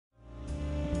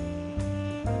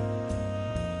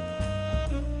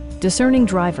discerning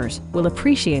drivers will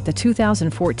appreciate the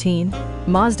 2014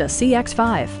 Mazda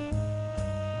CX-5.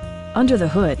 Under the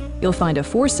hood, you'll find a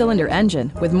 4-cylinder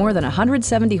engine with more than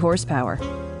 170 horsepower,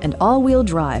 and all-wheel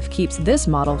drive keeps this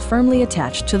model firmly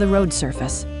attached to the road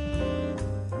surface.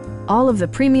 All of the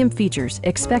premium features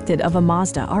expected of a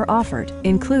Mazda are offered,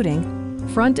 including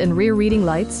front and rear reading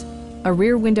lights, a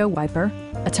rear window wiper,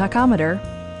 a tachometer,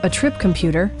 a trip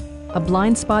computer, a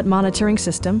blind spot monitoring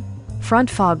system, front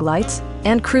fog lights,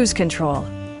 and cruise control.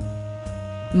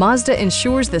 Mazda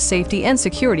ensures the safety and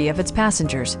security of its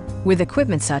passengers with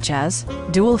equipment such as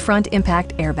dual front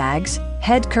impact airbags,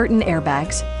 head curtain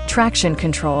airbags, traction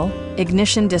control,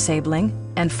 ignition disabling,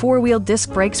 and 4-wheel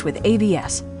disc brakes with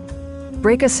ABS.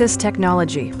 Brake Assist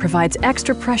technology provides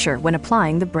extra pressure when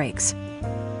applying the brakes.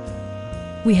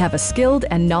 We have a skilled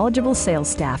and knowledgeable sales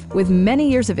staff with many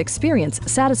years of experience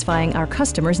satisfying our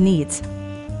customers' needs.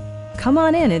 Come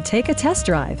on in and take a test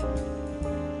drive.